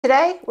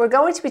Today, we're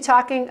going to be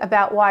talking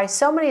about why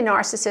so many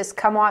narcissists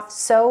come off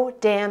so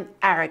damn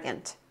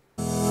arrogant.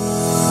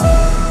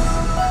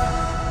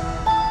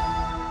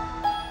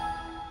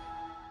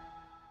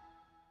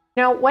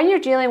 Now, when you're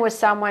dealing with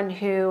someone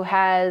who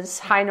has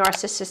high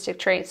narcissistic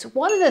traits,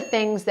 one of the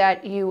things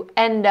that you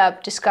end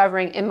up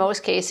discovering in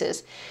most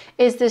cases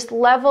is this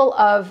level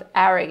of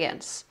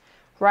arrogance,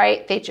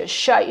 right? They just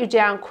shut you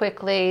down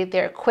quickly.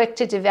 They're quick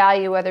to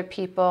devalue other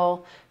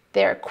people.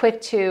 They're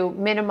quick to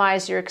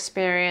minimize your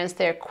experience.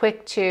 They're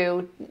quick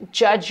to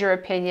judge your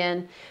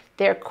opinion.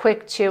 They're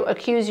quick to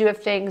accuse you of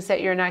things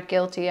that you're not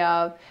guilty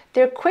of.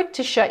 They're quick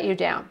to shut you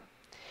down,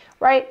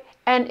 right?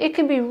 And it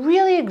can be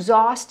really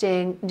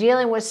exhausting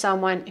dealing with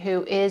someone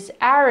who is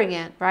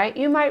arrogant, right?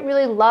 You might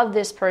really love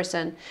this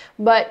person,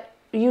 but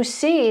you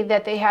see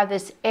that they have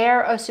this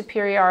air of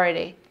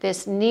superiority,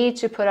 this need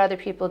to put other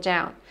people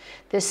down,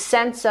 this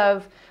sense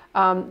of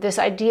this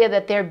idea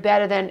that they're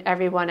better than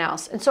everyone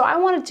else. And so I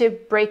wanted to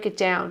break it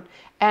down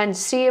and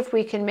see if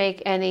we can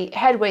make any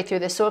headway through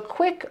this. So a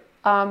quick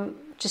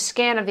just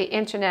scan of the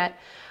internet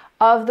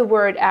of the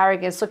word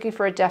arrogance, looking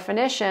for a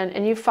definition,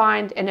 and you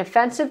find an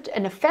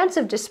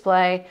offensive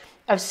display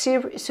of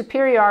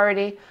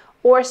superiority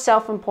or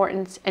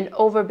self-importance and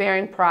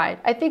overbearing pride.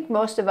 I think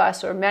most of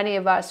us, or many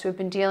of us, who have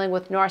been dealing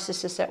with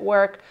narcissists at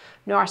work,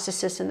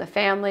 narcissists in the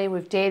family,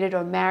 we've dated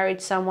or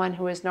married someone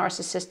who is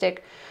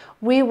narcissistic,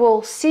 we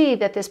will see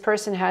that this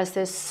person has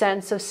this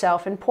sense of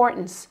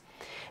self-importance.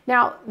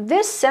 Now,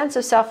 this sense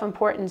of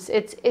self-importance,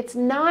 it's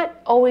not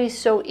always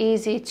so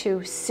easy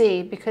to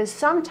see, because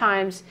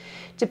sometimes,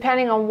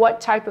 depending on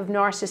what type of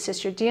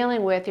narcissist you're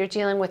dealing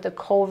with a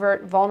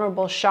covert,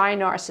 vulnerable, shy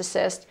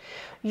narcissist,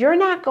 you're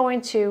not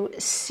going to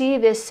see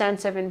this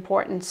sense of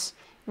importance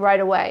right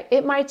away.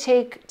 It might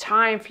take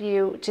time for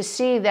you to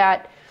see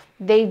that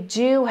they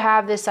do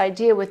have this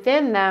idea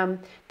within them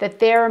that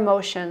their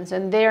emotions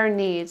and their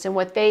needs and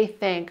what they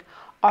think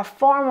are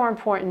far more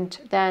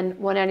important than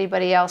what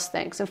anybody else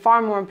thinks, and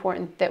far more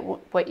important than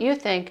what you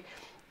think.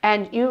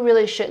 And you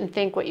really shouldn't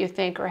think what you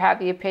think or have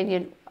the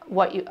opinion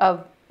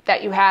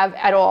that you have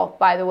at all,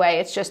 by the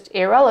way. It's just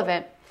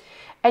irrelevant.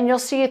 And you'll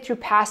see it through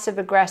passive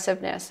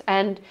aggressiveness.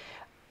 And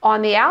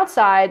on the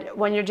outside,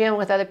 when you're dealing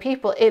with other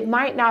people, it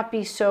might not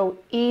be so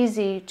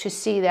easy to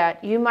see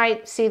that. You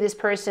might see this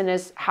person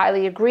as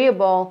highly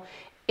agreeable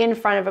in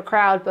front of a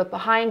crowd, but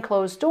behind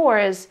closed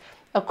doors,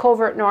 a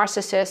covert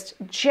narcissist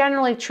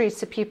generally treats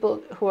the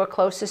people who are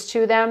closest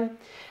to them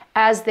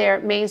as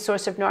their main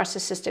source of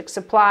narcissistic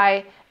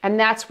supply, and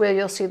that's where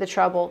you'll see the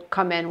trouble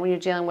come in when you're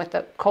dealing with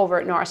a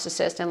covert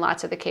narcissist in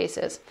lots of the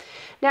cases.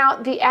 Now,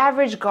 the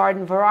average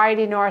garden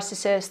variety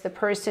narcissist, the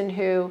person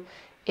who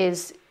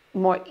is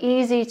more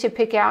easy to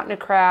pick out in a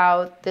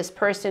crowd, this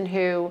person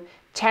who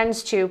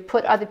tends to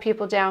put other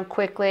people down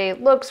quickly,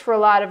 looks for a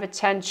lot of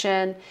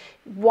attention,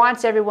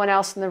 wants everyone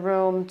else in the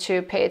room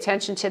to pay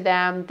attention to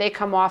them. They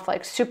come off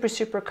like super,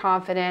 super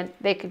confident.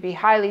 They could be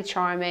highly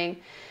charming.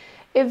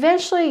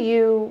 Eventually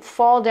you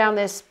fall down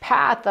this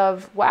path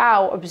of,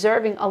 wow,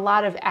 observing a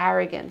lot of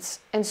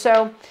arrogance. And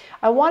so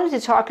I wanted to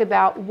talk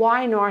about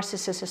why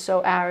narcissists are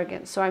so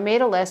arrogant. So I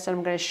made a list and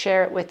I'm going to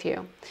share it with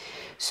you.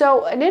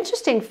 So an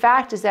interesting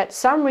fact is that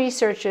some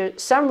research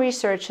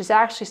has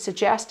actually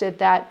suggested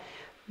that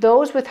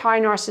those with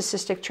high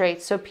narcissistic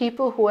traits, so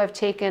people who have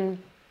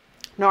taken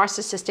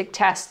narcissistic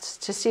tests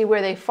to see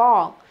where they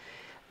fall,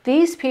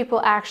 these people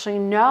actually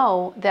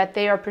know that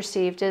they are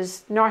perceived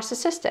as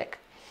narcissistic.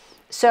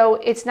 So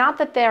it's not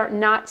that they're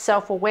not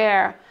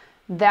self-aware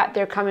that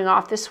they're coming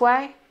off this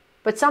way,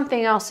 but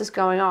something else is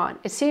going on.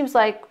 It seems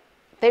like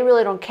they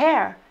really don't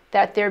care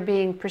that they're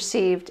being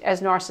perceived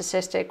as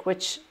narcissistic,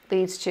 which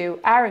leads to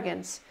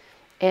arrogance,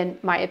 in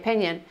my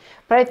opinion.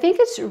 But I think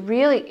it's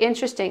really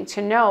interesting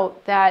to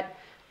note that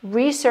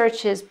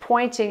research is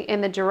pointing in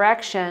the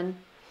direction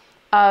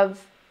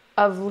of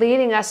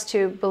leading us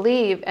to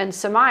believe and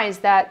surmise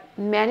that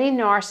many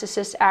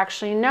narcissists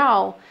actually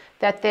know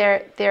that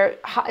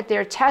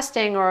they're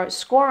testing or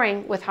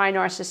scoring with high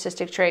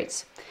narcissistic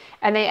traits,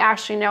 and they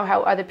actually know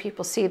how other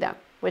people see them,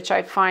 which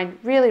I find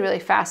really, really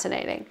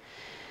fascinating.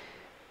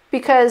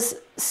 Because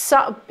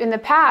in the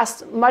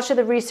past, much of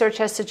the research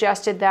has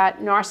suggested that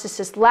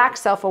narcissists lack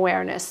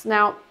self-awareness.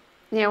 Now,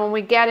 when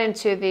we get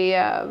into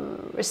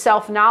the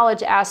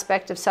self-knowledge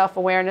aspect of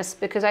self-awareness,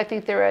 because I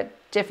think there are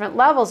different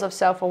levels of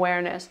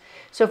self-awareness.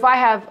 So if I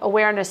have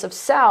awareness of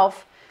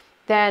self,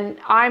 then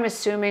I'm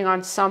assuming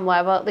on some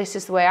level, at least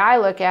is the way I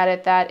look at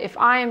it, that if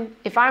I'm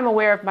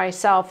aware of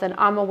myself, then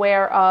I'm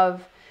aware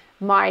of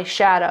my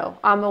shadow.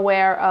 I'm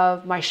aware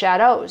of my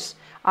shadows.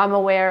 I'm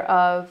aware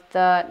of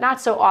the not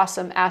so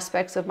awesome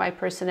aspects of my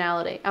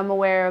personality. I'm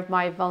aware of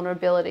my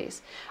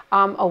vulnerabilities.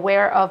 I'm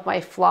aware of my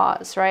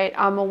flaws, right?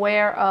 I'm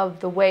aware of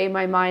the way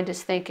my mind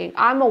is thinking.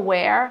 I'm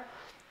aware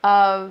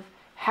of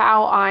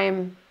how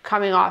I'm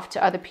coming off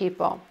to other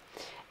people.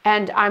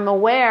 And I'm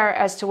aware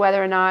as to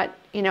whether or not,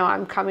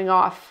 I'm coming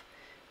off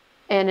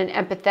in an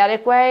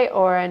empathetic way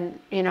or in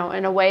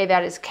a way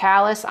that is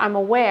callous. I'm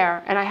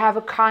aware, and I have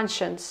a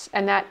conscience,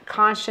 and that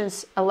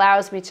conscience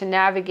allows me to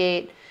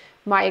navigate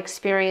my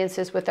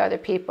experiences with other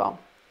people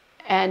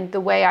and the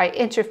way I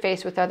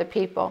interface with other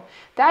people.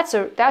 That's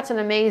an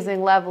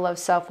amazing level of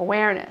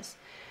self-awareness.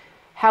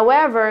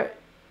 However,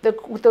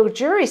 the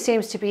jury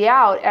seems to be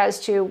out as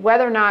to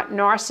whether or not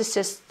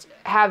narcissists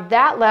have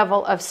that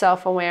level of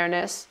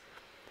self-awareness,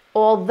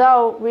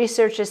 although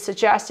research is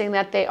suggesting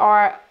that they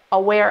are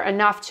aware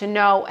enough to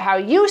know how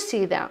you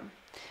see them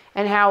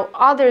and how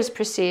others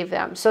perceive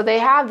them. So they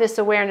have this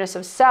awareness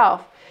of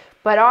self,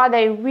 but are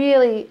they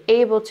really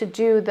able to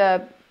do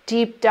the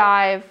deep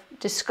dive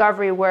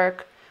discovery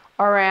work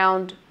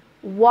around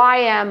why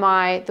am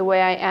I the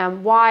way I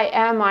am? Why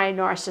am I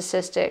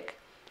narcissistic?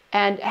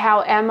 And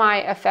how am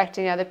I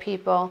affecting other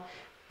people?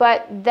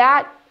 But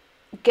that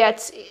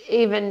gets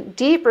even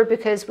deeper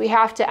because we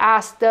have to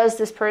ask, does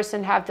this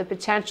person have the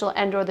potential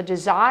and or the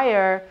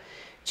desire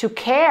to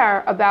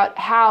care about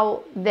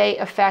how they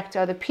affect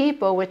other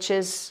people, which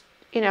is,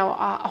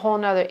 a whole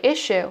nother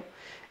issue.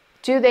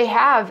 Do they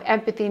have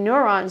empathy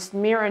neurons,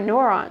 mirror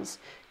neurons?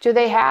 Do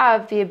they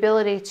have the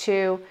ability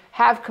to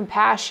have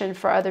compassion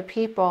for other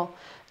people?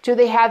 Do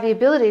they have the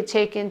ability to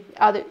take in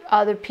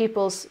other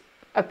people's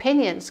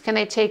opinions? Can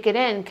they take it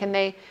in? Can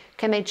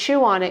they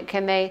chew on it?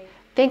 Can they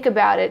think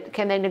about it?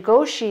 Can they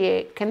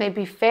negotiate? Can they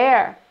be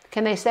fair?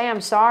 Can they say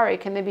I'm sorry?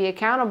 Can they be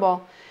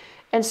accountable?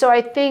 And so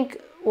I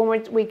think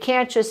when we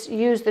can't just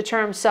use the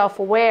term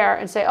self-aware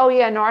and say, oh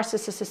yeah,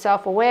 narcissist is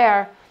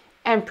self-aware,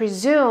 and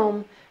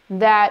presume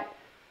that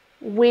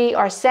we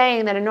are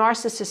saying that a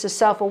narcissist is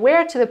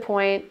self-aware to the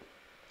point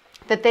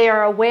that they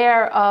are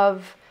aware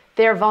of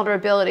their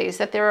vulnerabilities,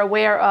 that they're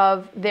aware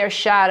of their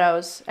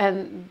shadows,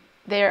 and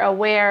they're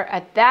aware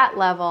at that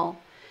level.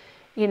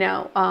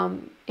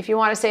 If you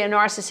want to say a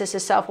narcissist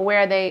is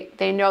self-aware,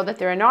 they know that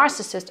they're a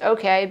narcissist,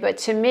 okay, but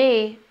to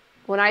me,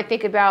 when I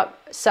think about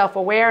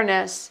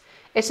self-awareness,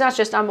 it's not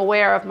just I'm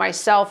aware of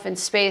myself in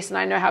space and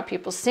I know how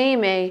people see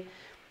me.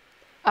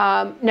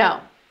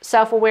 No,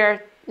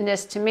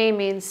 self-awareness to me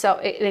means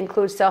it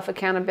includes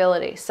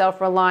self-accountability,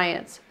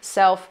 self-reliance,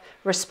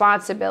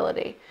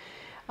 self-responsibility,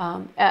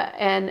 and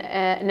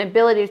an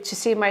ability to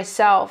see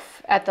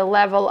myself at the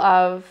level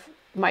of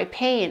my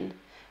pain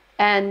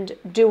and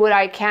do what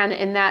I can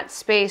in that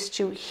space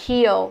to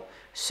heal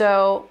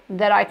so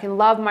that I can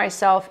love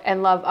myself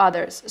and love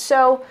others.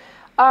 So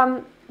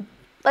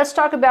let's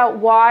talk about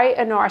why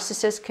a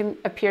narcissist can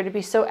appear to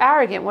be so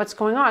arrogant. What's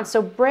going on?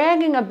 So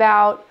bragging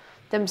about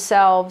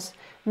themselves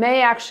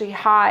may actually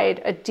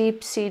hide a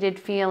deep-seated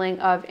feeling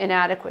of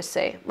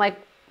inadequacy. Like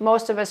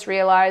most of us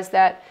realize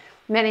that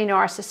many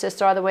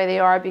narcissists are the way they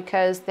are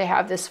because they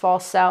have this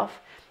false self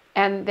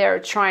and they're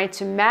trying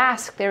to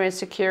mask their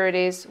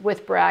insecurities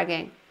with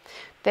bragging.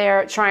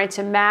 They're trying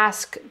to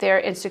mask their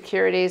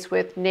insecurities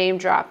with name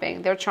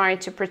dropping. They're trying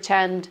to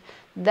pretend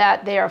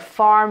that they are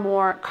far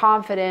more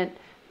confident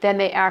than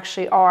they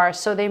actually are.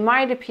 So they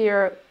might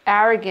appear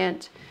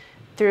arrogant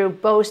through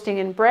boasting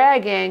and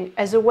bragging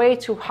as a way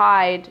to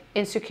hide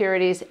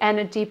insecurities and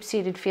a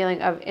deep-seated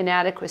feeling of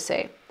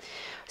inadequacy.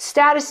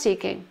 Status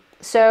seeking.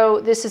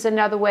 So this is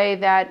another way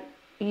that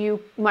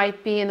you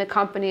might be in the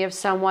company of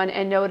someone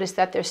and notice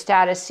that they're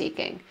status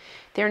seeking.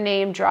 They're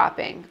name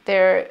dropping.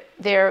 They're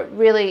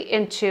really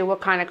into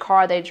what kind of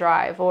car they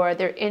drive, or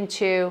they're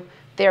into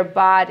their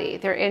body.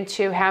 They're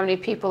into how many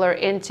people are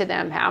into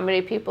them, how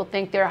many people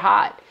think they're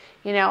hot,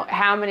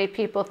 how many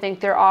people think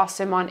they're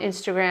awesome on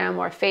Instagram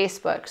or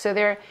Facebook. So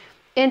they're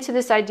into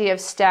this idea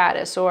of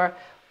status, or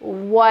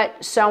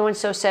what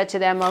so-and-so said to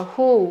them, or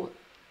who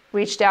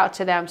reached out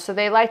to them. So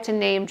they like to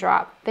name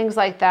drop, things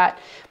like that.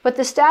 But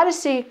the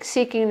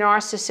status-seeking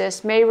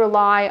narcissist may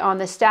rely on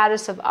the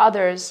status of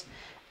others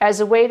as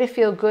a way to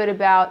feel good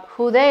about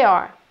who they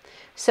are.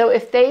 So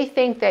if they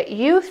think that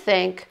you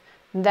think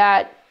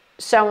that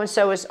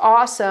so-and-so is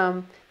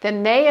awesome,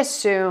 then they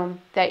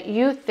assume that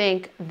you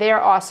think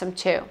they're awesome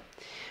too.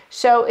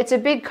 So it's a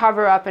big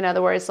cover-up, in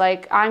other words,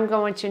 like I'm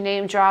going to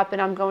name drop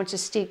and I'm going to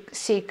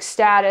seek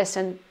status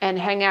and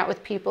hang out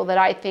with people that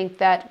I think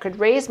that could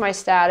raise my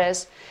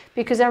status,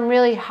 because I'm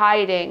really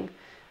hiding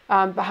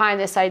behind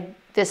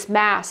this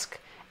mask,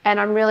 and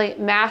I'm really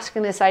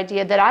masking this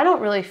idea that I don't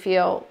really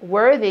feel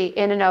worthy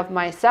in and of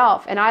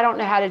myself, and I don't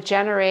know how to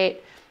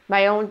generate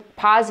my own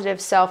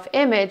positive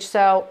self-image,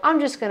 so I'm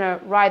just going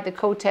to ride the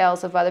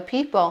coattails of other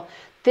people.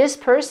 This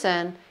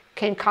person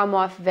can come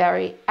off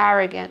very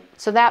arrogant.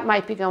 So that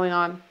might be going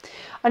on.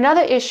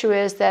 Another issue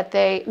is that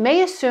they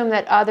may assume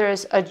that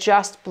others are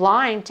just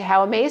blind to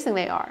how amazing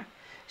they are.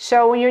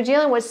 So when you're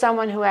dealing with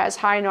someone who has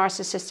high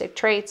narcissistic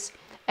traits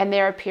and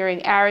they're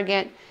appearing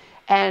arrogant,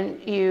 and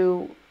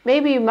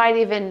maybe you might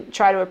even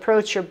try to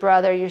approach your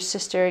brother, your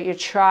sister, your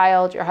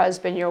child, your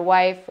husband, your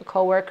wife, a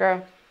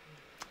coworker,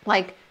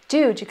 like,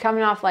 dude, you're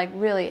coming off like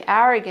really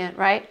arrogant,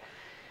 right?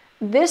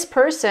 This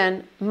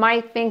person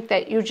might think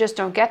that you just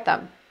don't get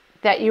them,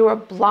 that you are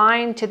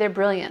blind to their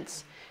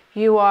brilliance.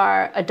 You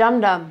are a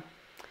dum-dum.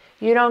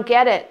 You don't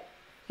get it.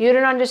 You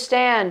don't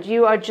understand.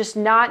 You are just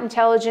not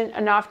intelligent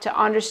enough to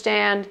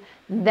understand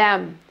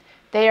them.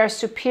 They are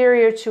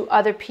superior to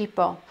other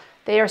people.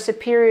 They are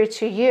superior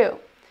to you.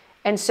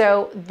 And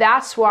so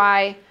that's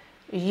why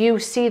you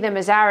see them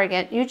as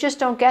arrogant. You just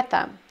don't get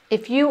them.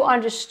 If you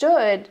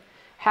understood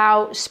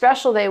how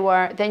special they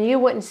were, then you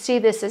wouldn't see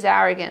this as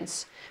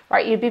arrogance,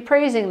 right? You'd be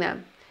praising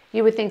them.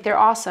 You would think they're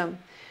awesome.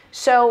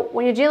 So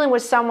when you're dealing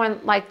with someone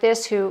like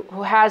this who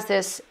has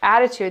this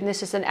attitude, and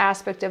this is an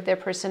aspect of their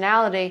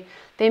personality,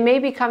 they may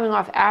be coming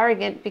off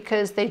arrogant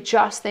because they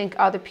just think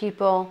other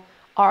people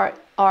are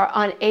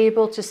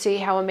unable to see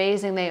how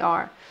amazing they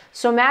are.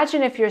 So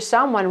imagine if you're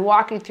someone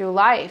walking through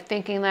life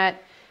thinking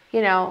that,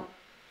 you know,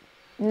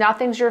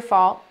 nothing's your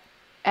fault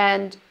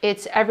and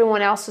it's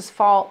everyone else's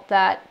fault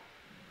that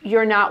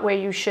you're not where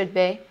you should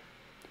be,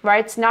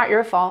 right? It's not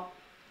your fault.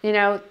 You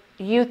know,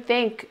 you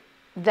think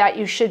that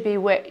you should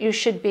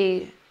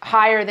be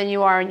higher than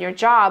you are in your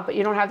job, but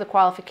you don't have the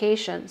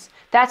qualifications.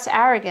 That's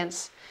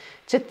arrogance.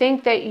 To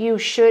think that you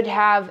should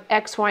have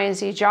X, Y, and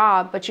Z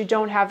job, but you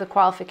don't have the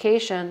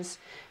qualifications,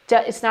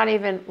 it's not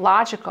even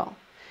logical.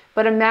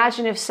 But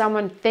imagine if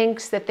someone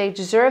thinks that they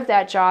deserve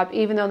that job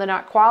even though they're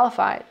not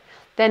qualified.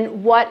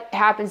 Then what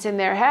happens in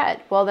their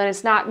head? Well, then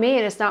it's not me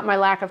and it's not my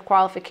lack of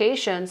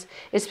qualifications.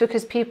 It's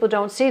because people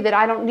don't see that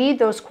I don't need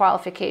those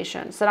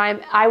qualifications,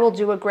 that I will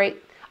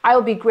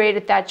be great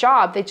at that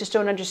job. They just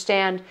don't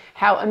understand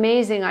how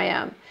amazing I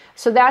am.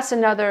 So that's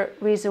another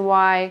reason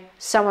why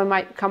someone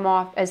might come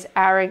off as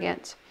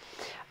arrogant.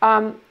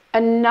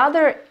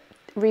 Another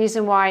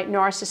reason why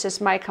narcissists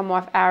might come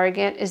off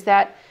arrogant is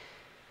that,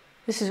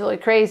 this is really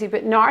crazy,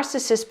 but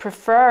narcissists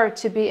prefer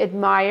to be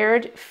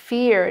admired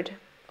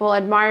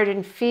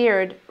and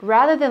feared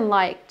rather than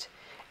liked.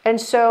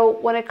 And so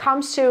when it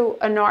comes to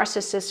a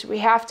narcissist, we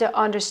have to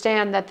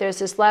understand that there's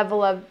this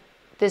level of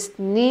this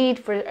need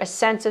for a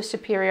sense of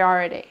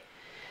superiority.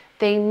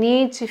 They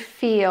need to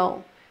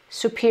feel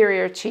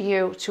superior to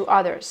you, to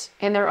others,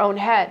 in their own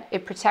head.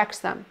 It protects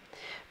them.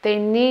 They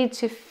need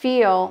to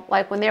feel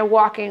like when they're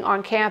walking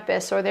on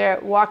campus or they're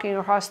walking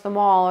across the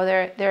mall or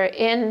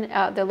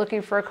they're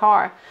looking for a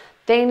car,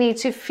 they need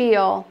to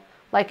feel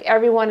like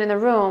everyone in the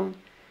room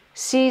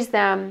sees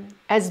them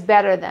as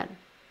better than.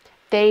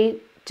 They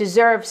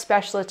deserve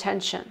special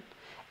attention.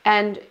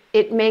 And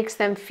it makes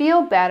them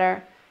feel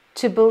better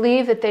to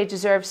believe that they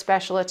deserve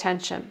special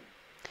attention.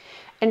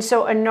 And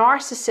so a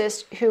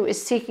narcissist who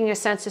is seeking a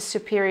sense of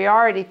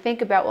superiority,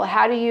 think about, well,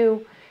 how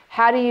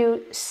do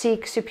you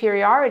seek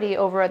superiority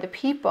over other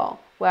people?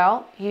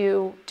 Well,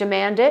 you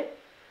demand it,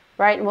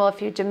 right? And well,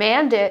 if you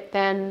demand it,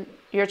 then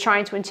you're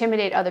trying to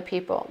intimidate other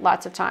people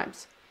lots of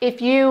times. If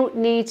you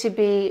need to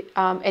be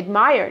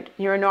admired,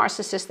 you're a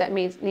narcissist that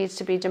needs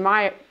to be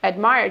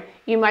admired,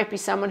 you might be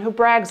someone who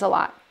brags a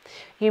lot.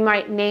 You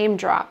might name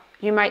drop.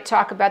 You might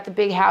talk about the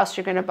big house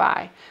you're going to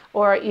buy,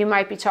 or you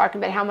might be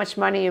talking about how much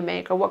money you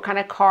make, or what kind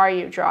of car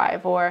you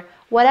drive, or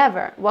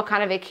whatever, what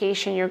kind of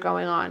vacation you're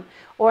going on,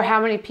 or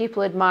how many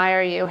people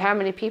admire you, how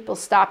many people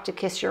stop to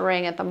kiss your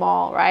ring at the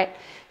mall, right?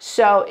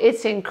 So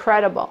it's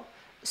incredible.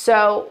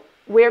 So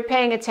we're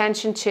paying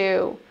attention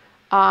to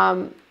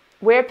why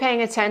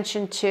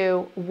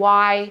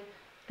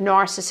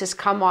narcissists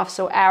come off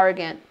so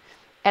arrogant.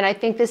 And I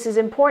think this is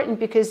important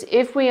because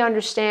if we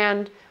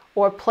understand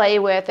or play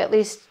with, at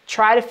least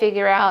try to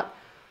figure out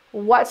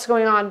what's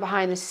going on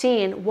behind the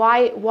scene,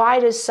 why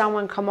does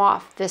someone come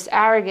off this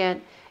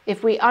arrogant?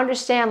 If we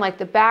understand like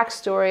the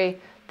backstory,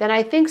 then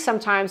I think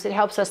sometimes it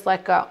helps us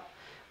let go.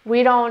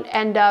 We don't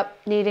end up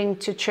needing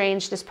to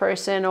change this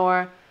person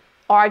or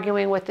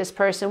arguing with this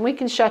person. We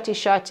can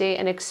shutty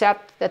and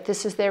accept that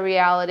this is their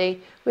reality.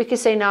 We can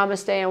say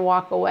namaste and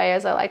walk away,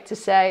 as I like to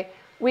say.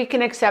 We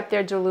can accept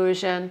their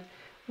delusion.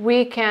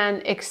 We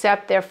can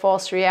accept their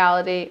false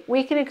reality.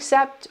 We can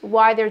accept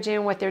why they're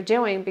doing what they're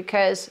doing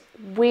because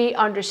we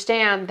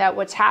understand that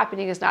what's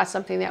happening is not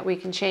something that we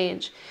can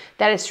change,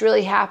 that it's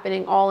really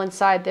happening all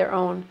inside their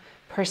own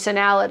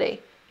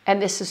personality.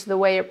 And this is the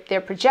way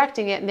they're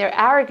projecting it. And their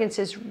arrogance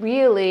is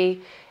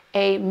really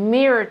a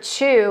mirror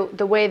to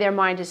the way their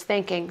mind is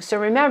thinking. So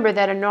remember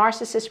that a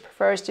narcissist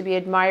prefers to be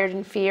admired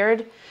and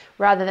feared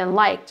rather than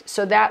liked.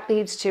 So that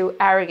leads to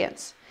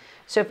arrogance.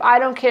 So if I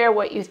don't care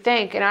what you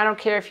think and I don't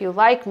care if you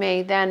like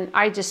me, then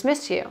I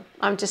dismiss you.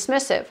 I'm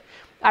dismissive.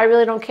 I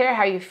really don't care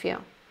how you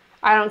feel.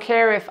 I don't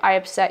care if I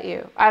upset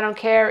you. I don't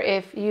care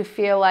if you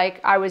feel like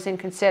I was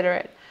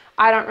inconsiderate.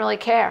 I don't really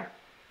care,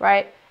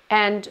 right?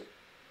 And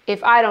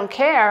if I don't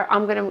care,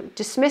 I'm going to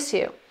dismiss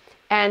you.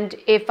 And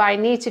if I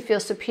need to feel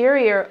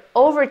superior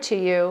over to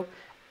you,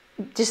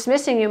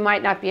 dismissing you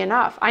might not be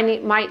enough. I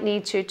might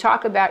need to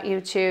talk about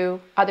you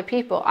to other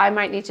people. I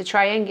might need to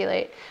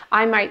triangulate.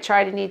 I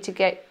might need to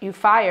get you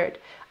fired.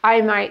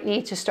 I might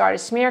need to start a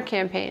smear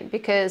campaign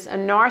because a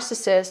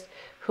narcissist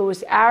who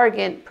is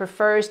arrogant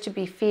prefers to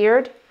be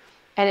feared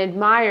and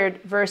admired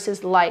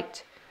versus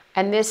liked.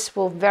 And this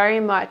will very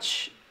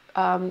much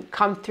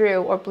come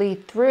through or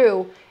bleed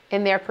through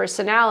in their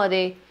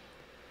personality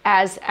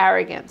as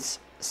arrogance.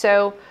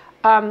 So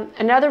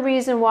another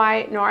reason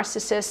why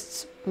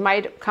narcissists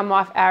might come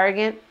off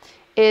arrogant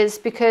is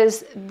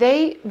because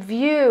they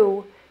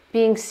view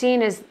being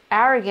seen as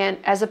arrogant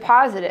as a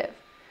positive.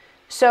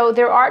 So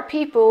there are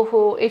people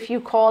who, if you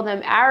call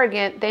them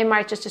arrogant, they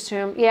might just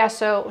assume, yeah,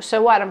 so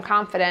what, I'm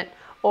confident.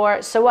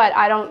 Or so what,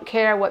 I don't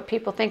care what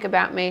people think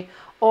about me.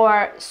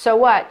 Or so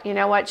what, you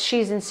know what,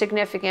 she's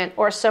insignificant.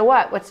 Or so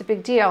what, what's the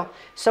big deal?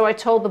 So I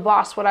told the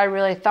boss what I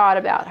really thought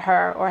about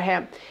her or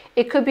him.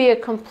 It could be a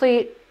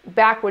complete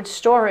backward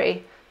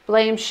story,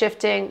 blame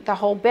shifting, the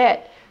whole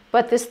bit.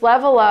 But this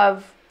level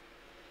of,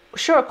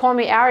 sure, call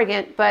me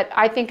arrogant, but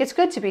I think it's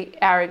good to be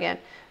arrogant.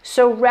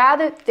 So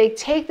rather, they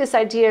take this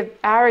idea of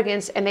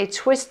arrogance and they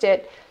twist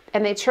it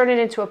and they turn it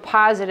into a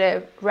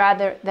positive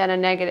rather than a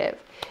negative.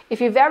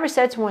 If you've ever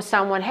said to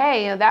someone,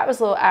 hey, you know, that was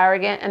a little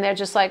arrogant, and they're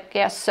just like,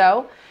 yes,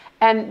 so,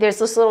 and there's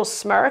this little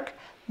smirk,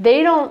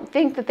 they don't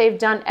think that they've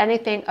done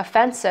anything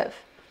offensive.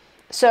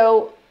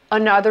 So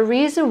another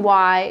reason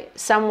why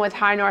someone with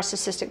high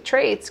narcissistic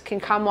traits can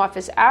come off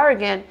as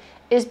arrogant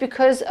is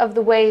because of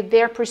the way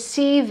they're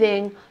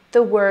perceiving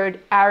the word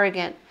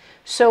arrogant.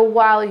 So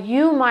while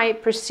you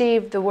might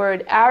perceive the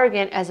word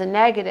arrogant as a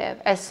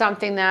negative, as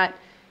something that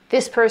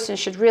this person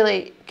should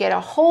really get a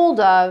hold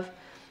of,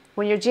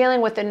 when you're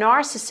dealing with a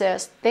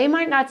narcissist, they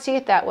might not see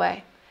it that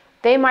way.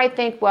 They might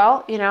think,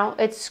 well, you know,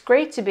 it's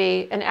great to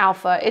be an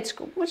alpha,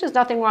 which is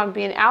nothing wrong with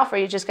being an alpha.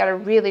 You just got to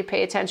really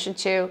pay attention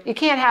to, you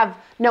can't have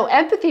no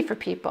empathy for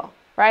people,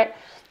 right?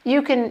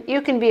 You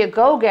can be a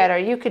go-getter.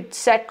 You could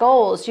set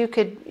goals. You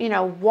could, you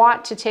know,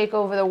 want to take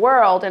over the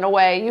world in a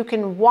way. You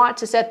can want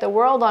to set the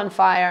world on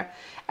fire,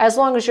 as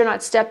long as you're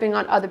not stepping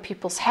on other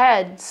people's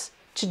heads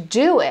to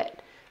do it,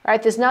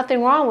 right? There's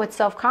nothing wrong with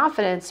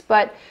self-confidence,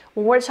 but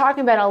when we're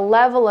talking about a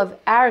level of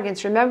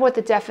arrogance, remember what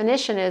the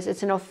definition is.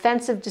 It's an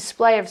offensive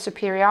display of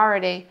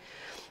superiority.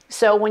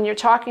 So when you're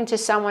talking to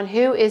someone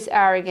who is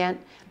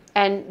arrogant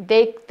and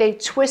they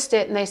twist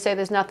it and they say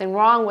there's nothing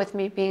wrong with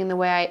me being the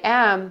way I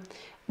am,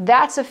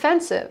 that's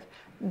offensive.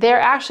 They're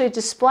actually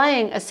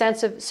displaying a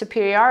sense of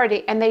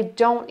superiority, and they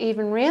don't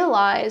even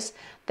realize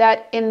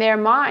that in their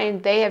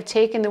mind they have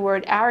taken the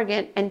word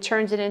arrogant and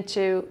turned it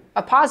into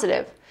a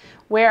positive,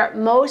 where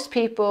most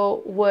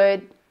people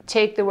would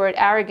take the word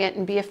arrogant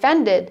and be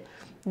offended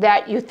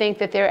that you think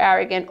that they're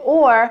arrogant,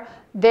 or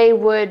they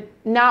would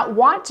not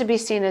want to be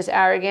seen as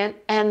arrogant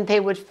and they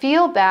would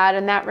feel bad,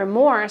 and that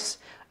remorse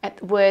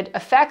would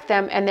affect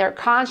them, and their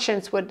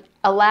conscience would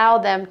allow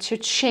them to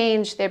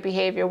change their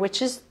behavior,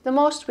 which is the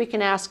most we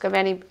can ask of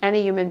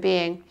any human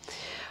being.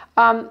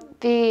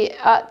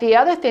 The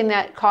other thing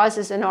that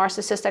causes a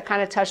narcissist, I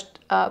kind of touched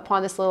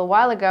upon this a little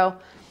while ago,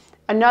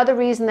 another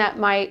reason that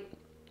might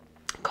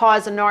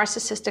cause a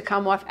narcissist to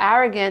come off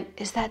arrogant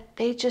is that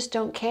they just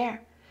don't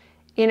care.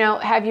 You know,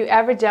 have you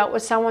ever dealt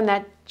with someone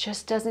that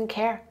just doesn't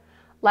care?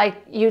 Like,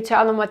 you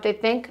tell them what they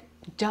think,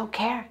 don't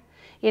care.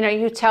 You know,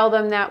 you tell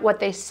them that what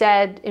they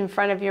said in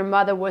front of your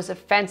mother was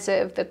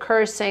offensive, the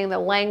cursing, the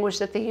language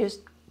that they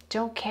used,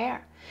 don't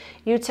care.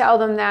 You tell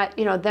them that,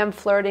 you know, them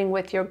flirting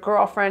with your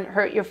girlfriend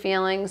hurt your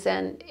feelings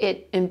and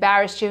it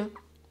embarrassed you,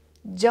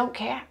 don't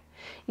care.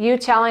 You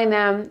telling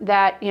them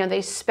that, you know,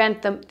 they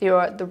spent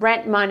the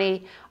rent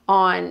money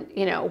on,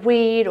 you know,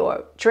 weed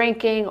or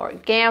drinking or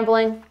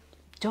gambling,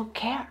 don't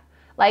care.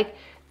 Like,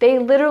 they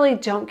literally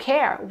don't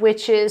care,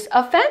 which is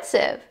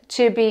offensive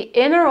to be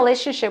in a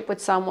relationship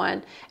with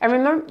someone. And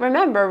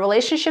remember,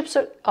 relationships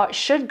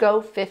should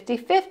go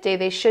 50-50.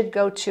 They should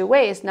go two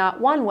ways,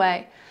 not one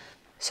way.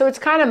 So it's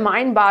kind of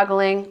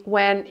mind-boggling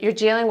when you're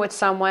dealing with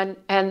someone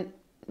and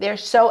they're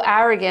so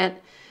arrogant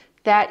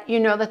that you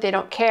know that they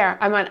don't care.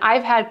 I mean,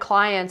 I've had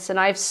clients and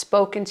I've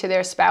spoken to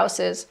their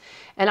spouses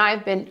and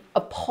I've been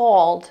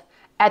appalled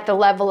at the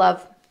level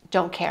of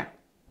don't care.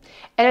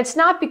 And it's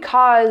not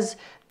because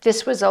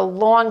this was a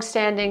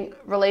long-standing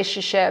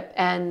relationship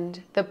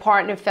and the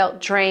partner felt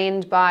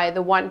drained by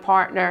the one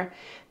partner.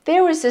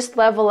 There was this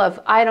level of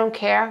I don't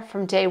care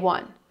from day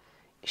one.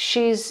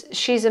 She's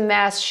a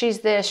mess, she's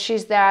this,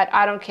 she's that,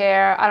 I don't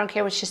care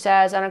what she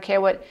says, I don't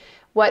care what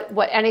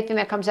anything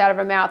that comes out of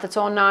her mouth, it's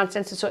all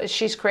nonsense,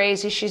 she's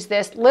crazy, she's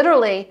this.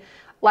 Literally,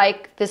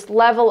 like this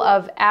level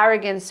of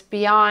arrogance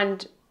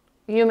beyond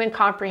human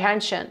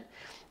comprehension.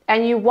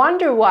 And you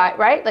wonder why,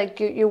 right? Like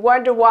you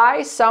wonder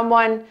why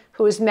someone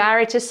who is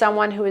married to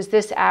someone who is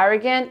this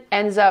arrogant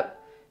ends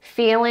up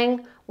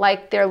feeling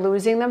like they're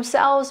losing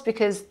themselves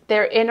because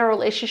they're in a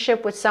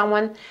relationship with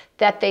someone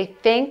that they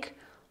think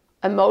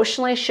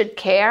emotionally should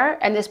care,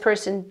 and this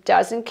person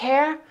doesn't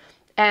care.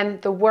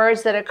 And the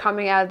words that are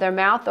coming out of their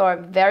mouth are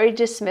very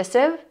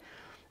dismissive,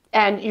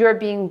 and you're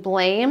being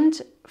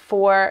blamed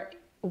for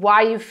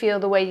why you feel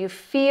the way you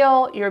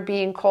feel. You're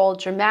being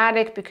called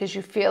dramatic because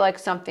you feel like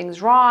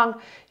something's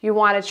wrong. You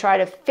want to try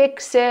to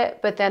fix it,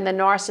 but then the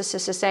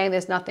narcissist is saying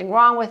there's nothing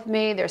wrong with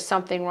me, there's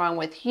something wrong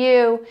with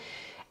you.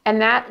 And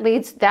that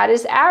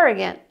is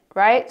arrogant,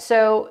 right?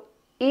 So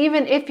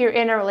even if you're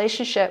in a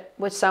relationship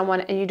with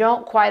someone and you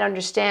don't quite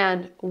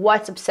understand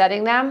what's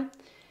upsetting them,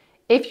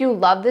 if you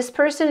love this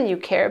person and you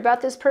care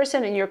about this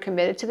person and you're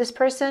committed to this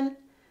person,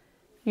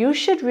 you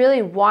should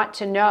really want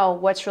to know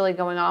what's really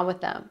going on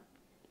with them.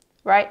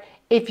 Right?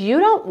 If you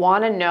don't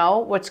want to know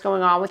what's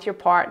going on with your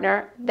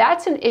partner,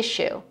 that's an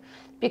issue,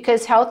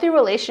 because healthy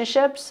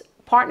relationships,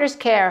 partners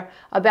care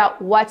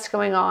about what's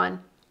going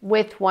on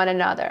with one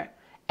another.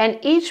 And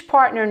each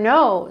partner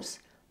knows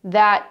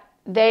that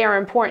they are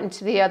important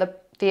to the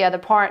other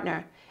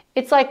partner.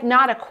 It's like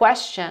not a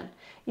question.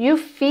 You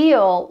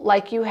feel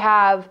like you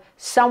have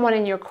someone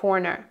in your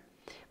corner.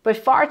 But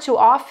far too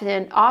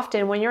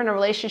often when you're in a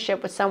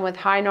relationship with someone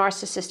with high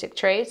narcissistic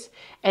traits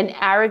and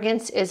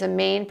arrogance is a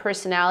main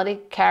personality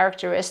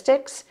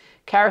characteristic,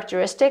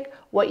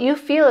 what you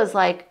feel is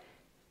like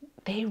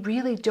they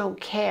really don't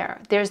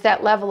care. There's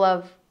that level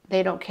of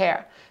they don't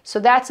care. So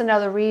that's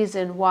another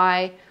reason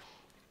why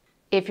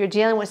if you're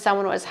dealing with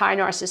someone who has high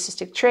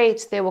narcissistic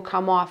traits, they will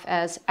come off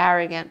as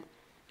arrogant.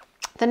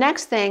 The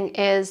next thing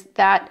is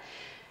that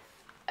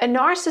a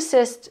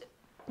narcissist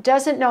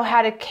doesn't know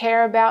how to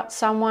care about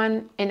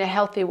someone in a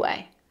healthy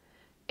way.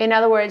 In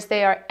other words,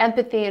 they are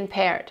empathy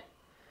impaired.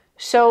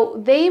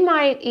 So they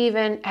might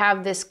even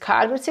have this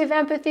cognitive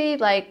empathy,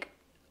 like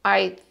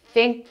I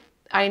think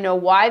I know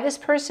why this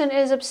person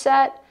is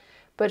upset,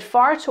 but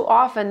far too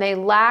often they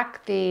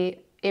lack the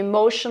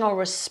emotional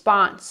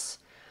response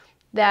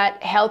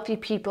that healthy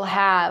people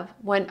have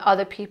when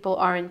other people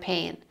are in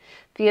pain.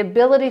 The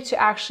ability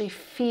to actually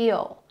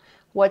feel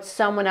what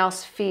someone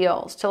else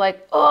feels, to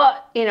like,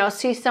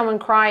 see someone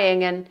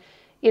crying and,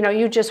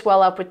 you just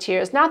well up with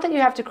tears. Not that you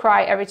have to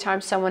cry every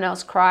time someone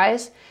else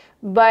cries,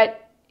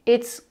 but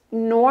it's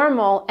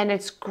normal and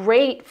it's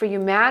great for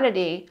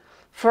humanity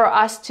for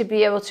us to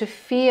be able to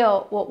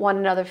feel what one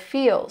another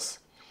feels.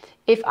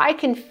 If I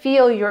can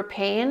feel your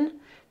pain,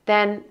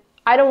 then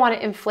I don't want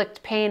to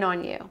inflict pain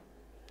on you.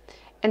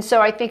 And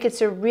so I think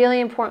it's a really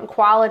important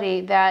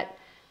quality that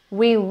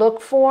we look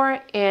for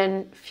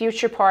in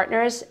future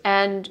partners,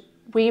 and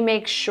we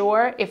make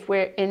sure if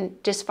we're in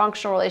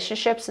dysfunctional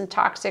relationships and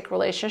toxic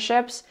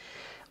relationships,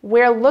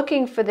 we're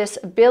looking for this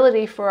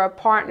ability for our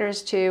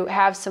partners to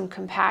have some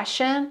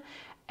compassion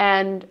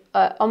and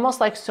almost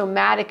like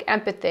somatic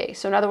empathy.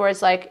 So in other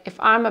words, like if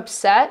I'm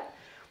upset,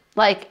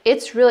 like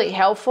it's really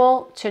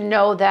helpful to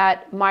know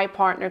that my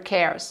partner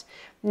cares.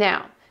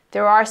 Now,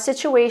 there are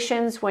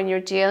situations when you're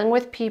dealing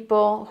with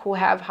people who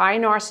have high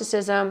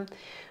narcissism,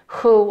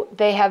 who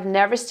they have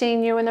never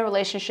seen you in the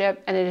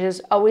relationship and it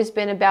has always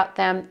been about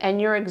them and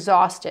you're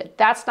exhausted.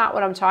 That's not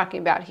what I'm talking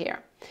about here.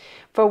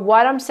 For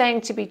what I'm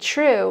saying to be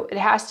true, it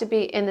has to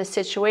be in the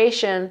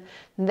situation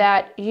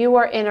that you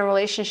are in a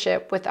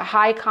relationship with a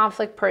high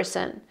conflict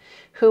person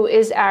who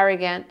is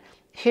arrogant,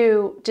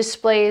 who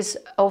displays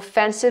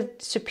offensive,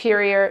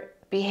 superior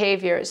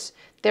behaviors,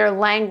 their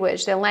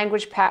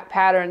language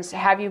patterns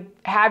have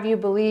you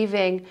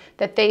believing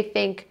that they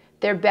think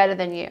they're better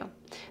than you.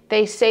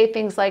 They say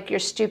things like, you're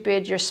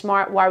stupid, you're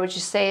smart, why would you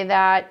say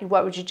that?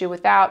 What would you do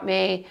without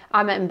me?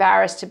 I'm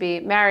embarrassed to be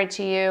married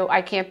to you.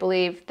 I can't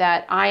believe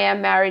that I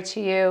am married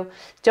to you.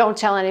 Don't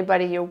tell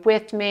anybody you're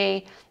with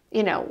me.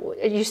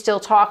 You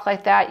still talk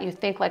like that. You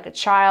think like a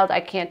child.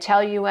 I can't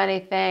tell you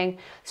anything.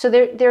 So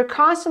they're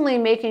constantly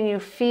making you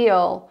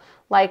feel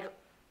like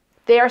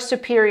they are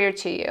superior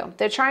to you.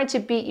 They're trying to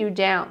beat you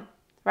down,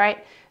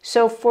 right?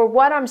 So for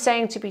what I'm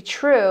saying to be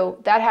true,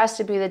 that has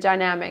to be the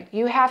dynamic.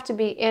 You have to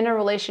be in a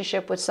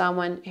relationship with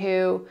someone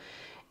who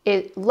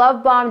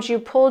love bombed you,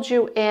 pulled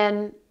you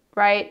in,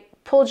 right?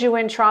 Pulled you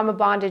in, trauma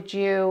bonded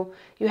you.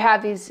 You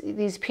have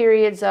these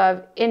periods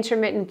of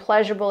intermittent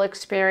pleasurable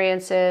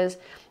experiences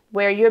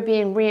where you're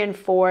being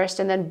reinforced,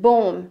 and then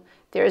boom,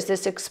 there's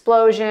this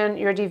explosion,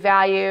 you're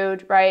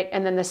devalued, right?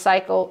 And then the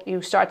cycle,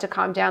 you start to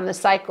calm down, the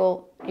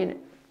cycle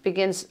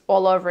begins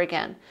all over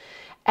again.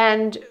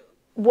 And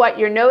what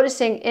you're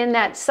noticing in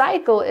that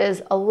cycle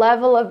is a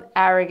level of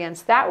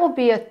arrogance. That will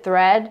be a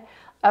thread,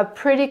 a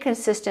pretty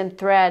consistent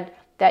thread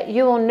that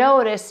you will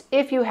notice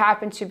if you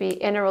happen to be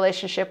in a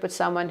relationship with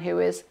someone who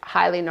is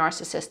highly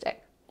narcissistic.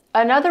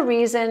 Another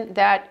reason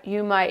that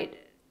you might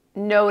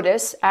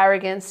notice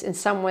arrogance in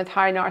someone with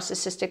high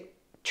narcissistic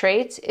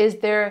traits is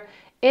their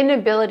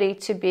inability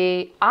to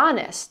be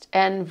honest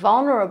and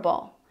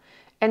vulnerable.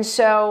 And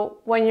so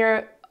when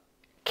you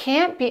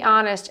can't be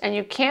honest and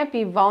you can't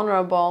be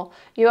vulnerable,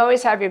 you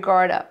always have your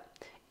guard up.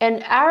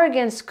 And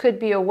arrogance could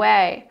be a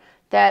way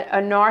that a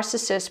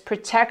narcissist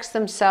protects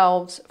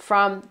themselves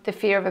from the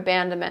fear of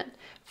abandonment,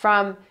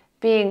 from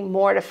being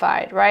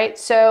mortified, right?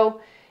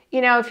 So,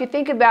 if you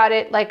think about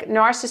it, like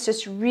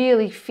narcissists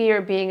really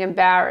fear being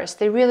embarrassed.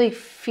 They really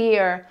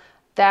fear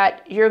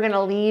that you're going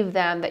to leave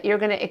them, that you're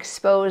going to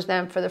expose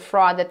them for the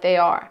fraud that they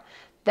are,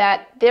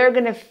 that they're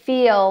going to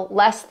feel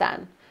less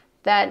than.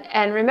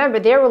 And remember,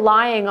 they're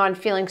relying on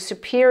feeling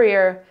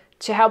superior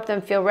to help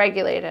them feel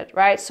regulated,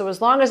 right? So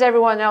as long as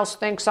everyone else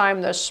thinks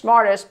I'm the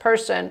smartest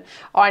person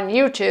on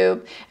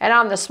YouTube, and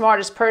I'm the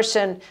smartest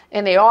person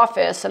in the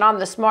office, and I'm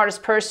the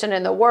smartest person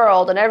in the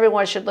world, and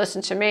everyone should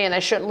listen to me and they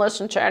shouldn't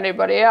listen to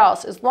anybody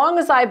else. As long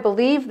as I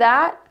believe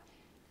that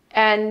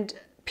and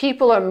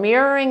people are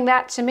mirroring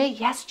that to me,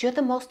 yes, you're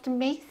the most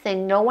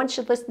amazing. No one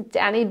should listen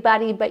to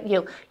anybody but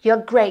you. You're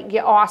great.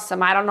 You're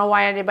awesome. I don't know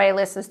why anybody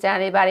listens to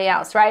anybody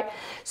else, right?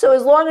 So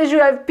as long as you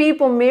have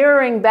people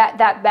mirroring that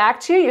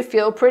back to you, you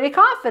feel pretty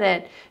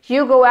confident.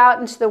 You go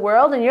out into the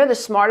world and you're the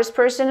smartest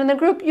person in the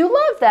group. You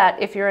love that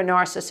if you're a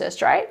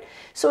narcissist, right?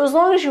 So as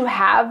long as you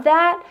have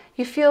that,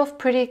 you feel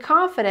pretty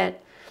confident.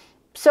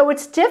 So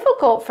it's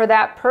difficult for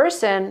that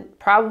person,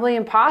 probably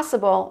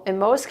impossible in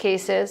most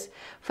cases,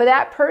 for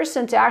that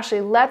person to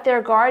actually let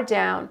their guard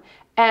down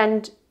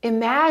and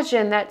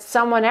imagine that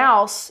someone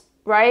else,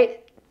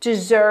 right,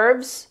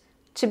 deserves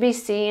to be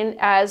seen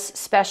as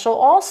special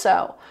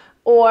also,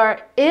 or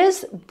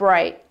is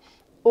bright,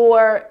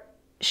 or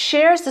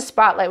shares the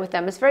spotlight with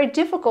them. It's very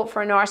difficult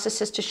for a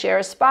narcissist to share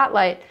a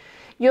spotlight.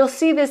 You'll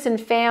see this in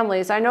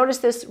families. I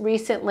noticed this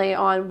recently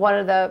on one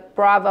of the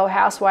Bravo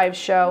Housewives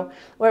show,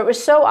 where it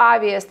was so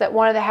obvious that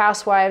one of the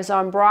housewives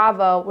on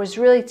Bravo was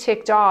really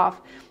ticked off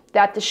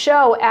that the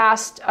show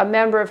asked a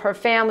member of her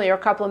family or a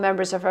couple of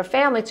members of her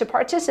family to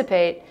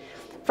participate.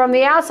 From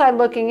the outside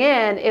looking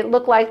in, it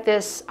looked like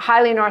this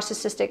highly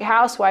narcissistic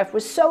housewife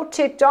was so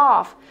ticked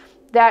off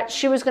that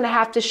she was going to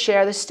have to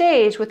share the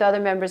stage with other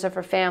members of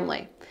her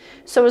family.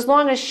 So as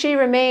long as she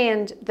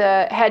remained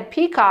the head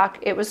peacock,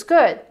 it was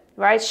good.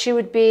 Right? She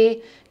would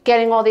be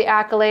getting all the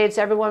accolades.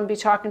 Everyone would be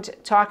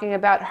talking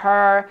about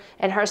her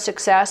and her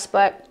success,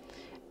 but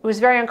it was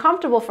very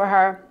uncomfortable for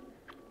her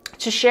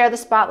to share the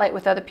spotlight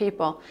with other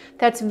people.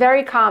 That's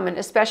very common,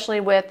 especially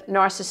with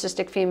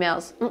narcissistic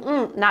females.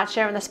 Not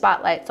sharing the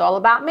spotlight. It's all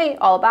about me,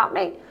 all about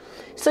me.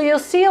 So you'll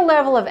see a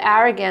level of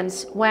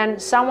arrogance when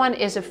someone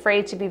is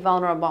afraid to be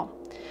vulnerable,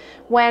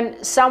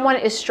 when someone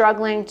is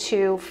struggling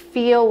to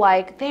feel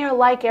like they are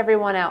like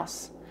everyone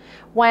else,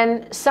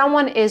 when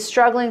someone is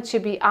struggling to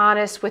be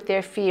honest with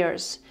their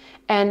fears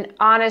and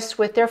honest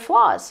with their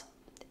flaws.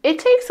 It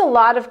takes a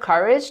lot of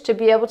courage to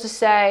be able to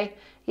say,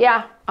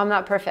 yeah, I'm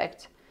not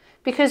perfect.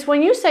 Because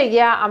when you say,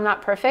 yeah, I'm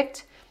not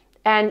perfect,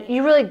 and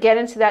you really get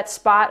into that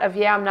spot of,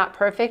 yeah, I'm not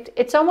perfect,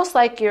 it's almost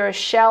like your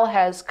shell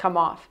has come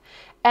off.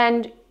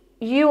 And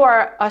you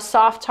are a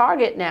soft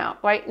target now,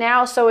 right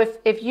now. So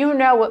if you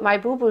know what my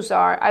boo-boos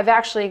are, I've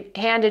actually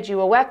handed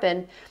you a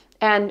weapon,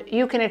 and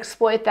you can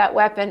exploit that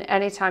weapon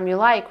anytime you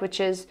like, which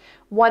is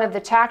one of the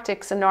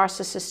tactics a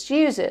narcissist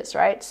uses,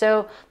 right?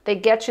 So they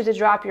get you to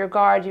drop your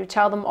guard, you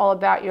tell them all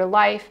about your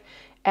life,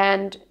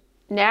 and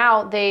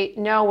now they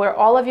know where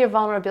all of your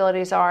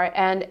vulnerabilities are,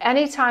 and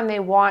anytime they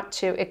want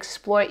to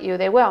exploit you,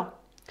 they will.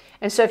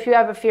 And so if you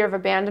have a fear of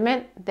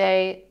abandonment,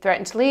 they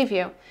threaten to leave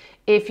you.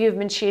 If you've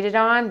been cheated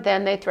on,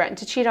 then they threaten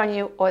to cheat on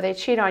you, or they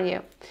cheat on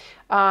you.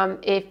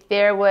 If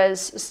there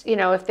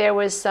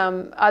was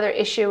some other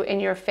issue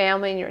in your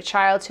family, in your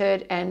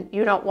childhood, and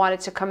you don't want it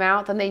to come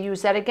out, then they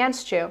use that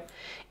against you.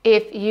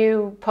 If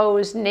you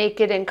posed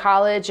naked in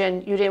college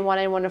and you didn't want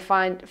anyone to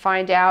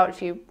find out,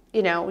 if you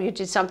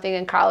did something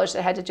in college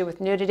that had to do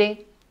with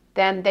nudity,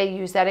 then they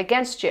use that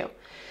against you.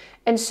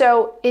 And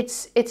so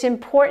it's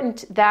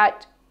important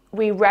that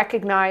we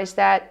recognize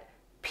that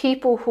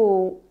people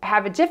who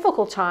have a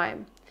difficult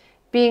time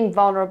being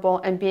vulnerable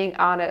and being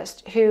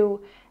honest, who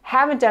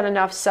haven't done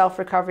enough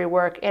self-recovery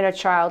work, inner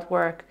child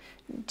work,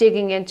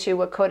 digging into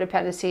what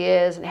codependency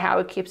is and how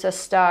it keeps us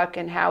stuck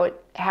and how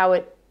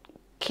it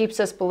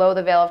keeps us below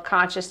the veil of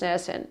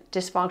consciousness and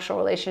dysfunctional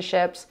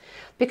relationships.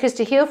 Because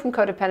to heal from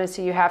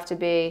codependency, you have to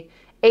be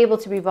able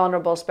to be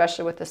vulnerable,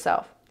 especially with the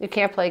self. You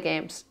can't play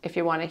games if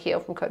you want to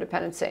heal from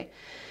codependency.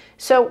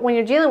 So when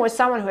you're dealing with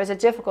someone who has a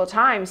difficult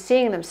time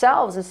seeing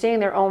themselves and seeing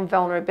their own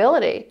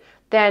vulnerability,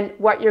 then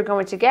what you're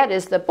going to get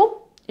is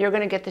you're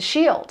going to get the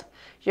shield.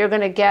 You're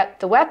going to get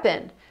the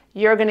weapon.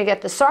 You're going to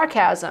get the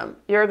sarcasm.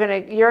 You're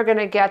going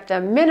to get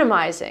the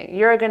minimizing.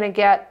 You're going to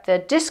get the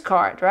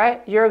discard,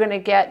 right? You're going to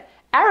get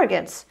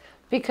arrogance,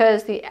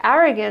 because the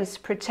arrogance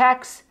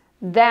protects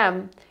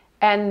them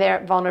and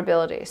their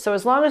vulnerability. So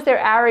as long as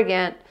they're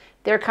arrogant,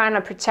 they're kind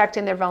of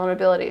protecting their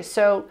vulnerability.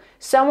 So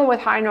someone with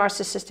high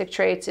narcissistic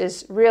traits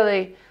is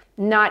really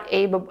not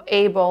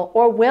able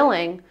or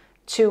willing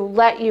to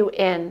let you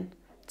in,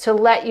 to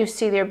let you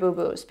see their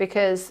boo-boos,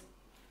 because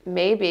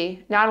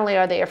maybe not only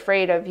are they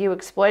afraid of you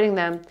exploiting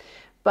them,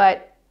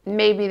 but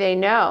maybe they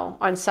know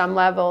on some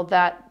level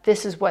that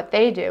this is what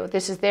they do.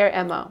 This is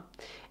their MO.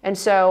 And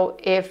so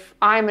if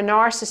I'm a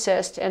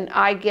narcissist and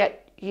I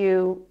get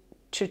you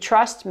to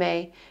trust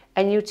me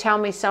and you tell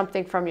me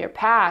something from your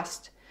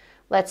past,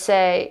 let's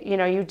say,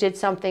 you did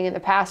something in the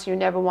past you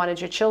never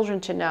wanted your children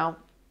to know,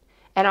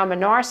 and I'm a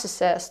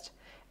narcissist,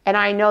 and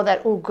I know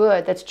that, oh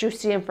good, that's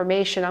juicy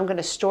information, I'm going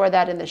to store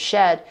that in the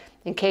shed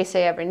in case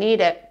I ever need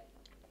it.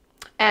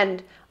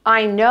 And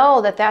I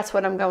know that that's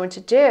what I'm going to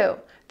do,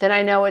 then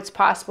I know it's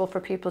possible for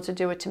people to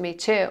do it to me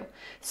too.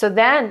 So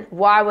then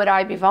why would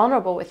I be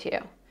vulnerable with you?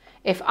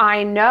 If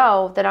I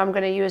know that I'm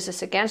going to use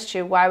this against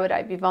you, why would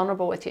I be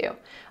vulnerable with you?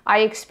 I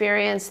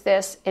experienced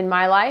this in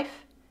my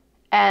life,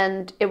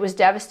 and it was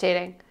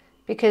devastating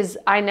because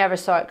I never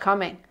saw it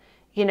coming.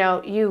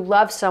 You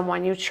love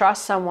someone, you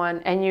trust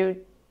someone, and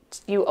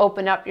you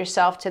open up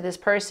yourself to this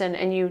person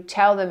and you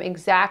tell them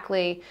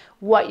exactly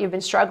what you've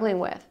been struggling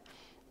with.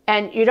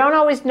 And you don't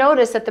always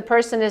notice that the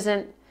person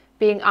isn't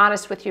being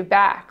honest with you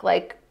back,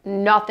 like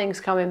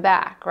nothing's coming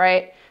back,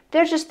 right?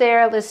 They're just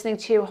there listening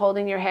to you,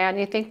 holding your hand,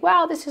 and you think,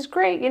 wow, this is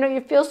great.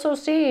 You feel so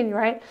seen,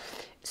 right?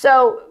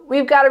 So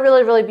we've got to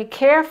really, really be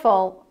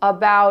careful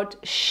about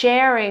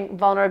sharing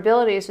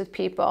vulnerabilities with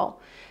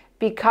people,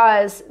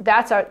 because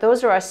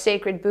those are our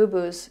sacred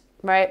boo-boos.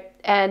 right?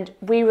 And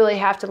we really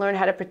have to learn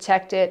how to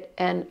protect it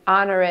and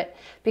honor it,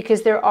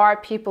 because there are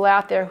people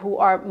out there who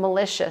are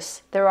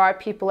malicious. There are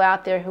people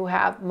out there who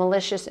have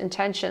malicious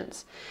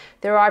intentions.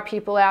 There are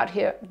people out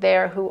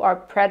there who are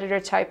predator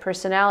type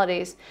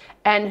personalities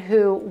and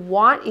who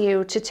want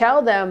you to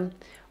tell them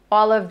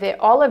all of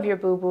your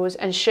boo-boos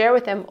and share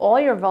with them all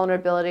your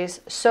vulnerabilities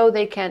so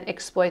they can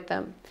exploit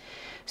them.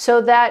 So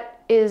that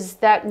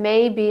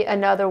may be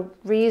another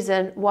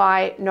reason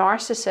why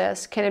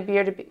narcissists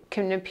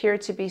can appear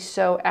to be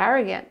so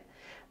arrogant,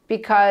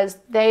 because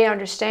they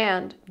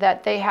understand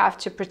that they have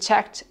to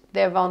protect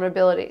their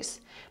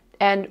vulnerabilities.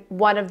 And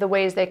one of the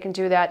ways they can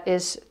do that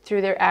is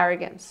through their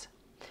arrogance,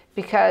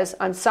 because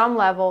on some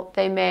level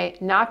they may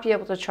not be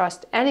able to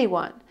trust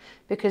anyone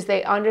because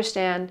they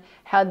understand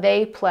how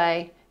they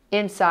play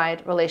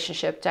inside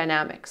relationship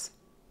dynamics.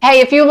 Hey,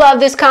 if you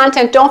love this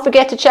content, don't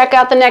forget to check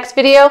out the next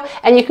video,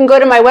 and you can go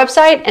to my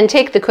website and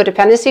take the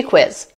codependency quiz.